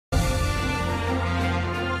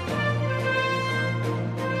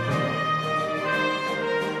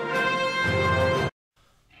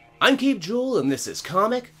I'm Cape Joel, and this is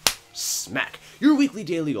Comic Smack, your weekly,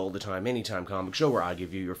 daily, all the time, anytime comic show where I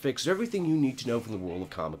give you your fix of everything you need to know from the world of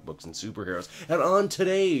comic books and superheroes. And on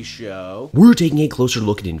today's show, we're taking a closer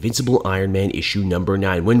look at Invincible Iron Man issue number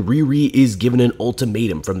 9, when Riri is given an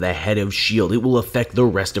ultimatum from the head of S.H.I.E.L.D. It will affect the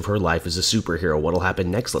rest of her life as a superhero. What'll happen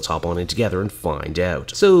next? Let's hop on in together and find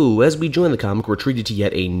out. So, as we join the comic, we're treated to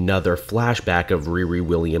yet another flashback of Riri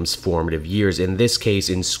Williams' formative years, in this case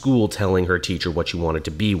in school, telling her teacher what she wanted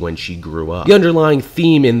to be when she grew up. The underlying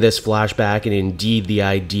theme in this flashback, and indeed the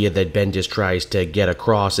idea that Bendis tries to get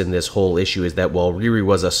across in this whole issue, is that while Riri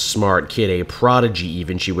was a smart kid, a prodigy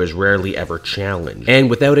even, she was rarely ever challenged. And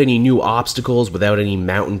without any new obstacles, without any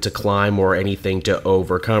mountain to climb or anything to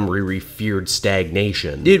overcome, Riri feared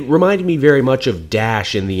stagnation. It reminded me very much of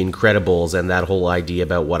Dash in The Incredibles and that whole idea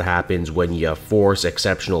about what happens when you force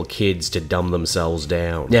exceptional kids to dumb themselves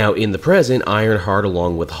down. Now, in the present, Ironheart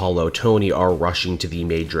along with Hollow Tony are rushing to the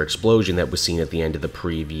major explosion that was seen at the end of the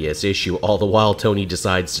previous issue, all the while Tony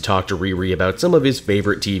decides to talk to Riri about some of his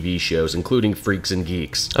favorite TV shows, including Freaks and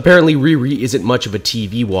Geeks. Apparently, Riri isn't much of a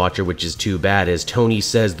TV watcher, which is too bad, as Tony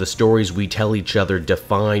says the stories we tell each other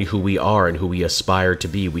define who we are and who we aspire to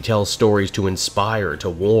be. We tell stories to inspire, to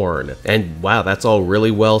warn. And wow, that's all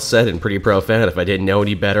really well said and pretty profound. If I didn't know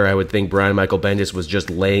any better, I would think Brian Michael Bendis was just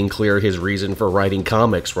laying clear his reason for writing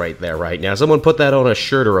comics right there, right now. Someone put that on a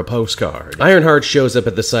shirt or a postcard. Ironheart shows up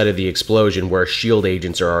at the site of the explosion, where S.H.I.E.L.D.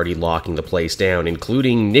 agents are already locking the place down,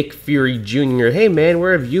 including Nick Fury Jr. Hey man,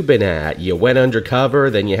 where have you been at? You went undercover,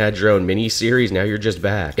 then you had your own miniseries, now you're just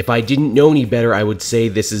back. If I didn't know any better, I would say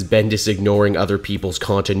this is Bendis ignoring other people's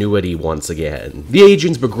continuity once again. The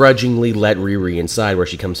agents begrudgingly let Riri inside, where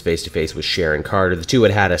she comes face to face with Sharon Carter. The two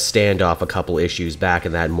had had a standoff a couple issues back,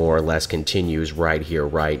 and that more or less continues right here,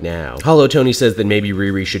 right now. Hollow Tony says that maybe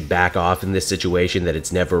Riri should back off in this situation, that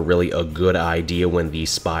it's never really a good idea when these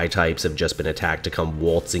spy types have just been attacked to come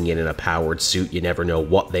waltzing in a powered suit. You never know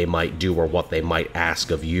what they might do or what they might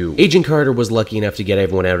ask of you. Agent Carter was lucky enough to get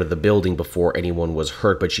everyone out of the building before anyone was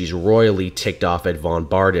hurt, but she's royally ticked off at Von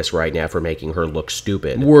Bardis right now for making her look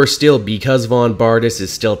stupid. Worse still, because Von Bardis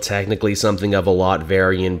is still technically something of a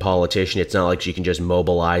Latverian politician, it's not like she can just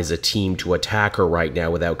mobilize a team to attack her right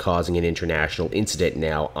now without causing an international incident.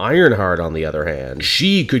 Now, Ironheart, on the other hand,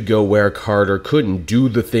 she could go where Carter couldn't, do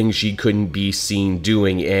the things she couldn't be seen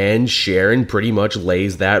doing, and Sharon pretty much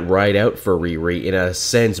lays that right out for Riri, in a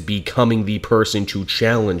sense becoming the person to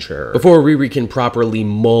challenge her. Before Riri can properly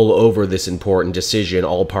mull over this important decision,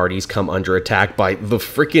 all parties come under attack by the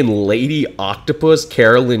freaking Lady Octopus,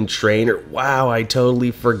 Carolyn Trainer. Wow, I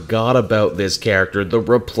totally forgot about this character, the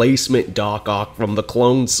replacement Doc Ock from the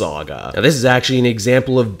Clone Saga. Now, this is actually an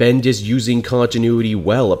example of Bendis using continuity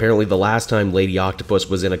well. Apparently, the last time Lady Octopus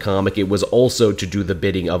was in a comic, it was also to do the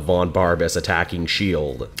bidding of Von Barbas attacking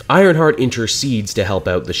S.H.I.E.L.D. Ironheart intercedes to help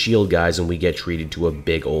out the S.H.I.E.L.D. guys, and we get treated to a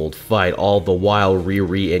big old fight. All the while,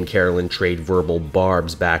 Riri and Carolyn trade verbal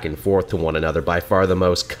barbs back and forth to one another. By far the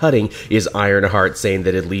most cutting is Ironheart saying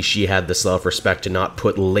that at least she had the self-respect to not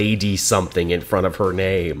put Lady something in front of her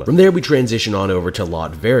name. From there, we transition on over to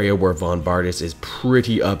Latveria, where Von Bardis is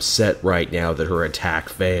pretty upset right now that her attack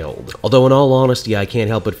failed. Although in all honesty, I can't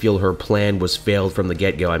help but feel her plan was failed from the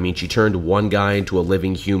get-go. I mean, she turned one guy into a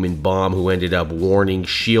living human bomb who ended up warning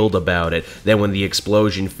S.H.I.E.L.D. about it. Then when the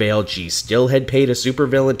explosion failed, she still had paid a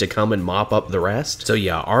supervillain to come and mop up the rest. So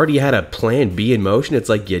you already had a plan B in motion. It's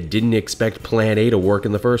like you didn't expect plan A to work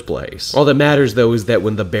in the first place. All that matters though is that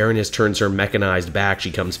when the Baroness turns her mechanized back,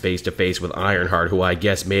 she comes face to face with Ironheart, who I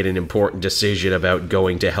guess made an important decision about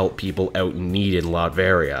going to help people out in need in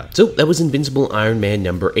Latveria. So that was Invincible Iron Man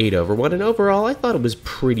number 8 over 1, and overall I thought it was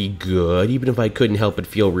pretty good, even if I couldn't help but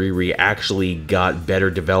feel Riri actually got better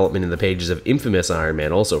development in the pages of Infamous Iron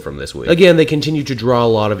Man also from this week. Again, they continue to draw a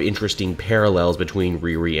lot of interesting parallels between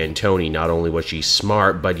Riri and Tony. Not only was she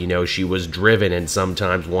smart, but you know, she was driven and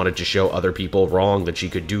sometimes wanted to show other people wrong that she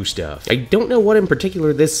could do stuff. I don't know what in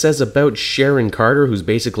particular this says about Sharon Carter, who's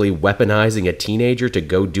basically weaponizing a teenager to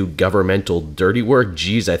go do governmental dirty work.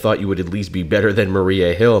 Geez, I thought you would at least be better than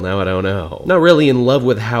Maria Hill, now I don't know. Not really in love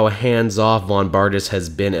with how hands-off Von Bardis has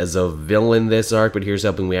been as a villain this arc, but here's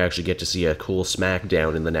hoping we actually get to see a cool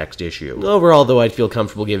smackdown in the next issue. Overall though, I'd feel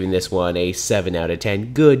comfortable giving this one a 7 out of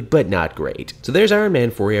 10. Good, but not great. So there's Iron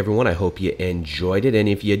Man for you, everyone. I hope you enjoyed it, and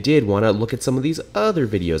if you did, why not look at some of these other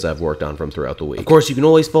videos I've worked on from throughout the week. Of course, you can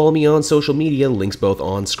always follow me on social media, links both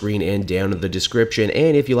on screen and down in the description,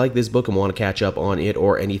 and if you like this book and want to catch up on it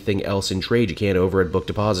or anything else in trade, you can over at Book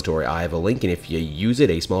Depository. I have a link, and if you use it,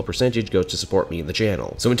 a small percentage goes to support me in the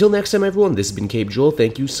channel. So until next time, everyone, this has been Cape Joel.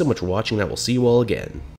 Thank you so much for watching, and I will see you all again.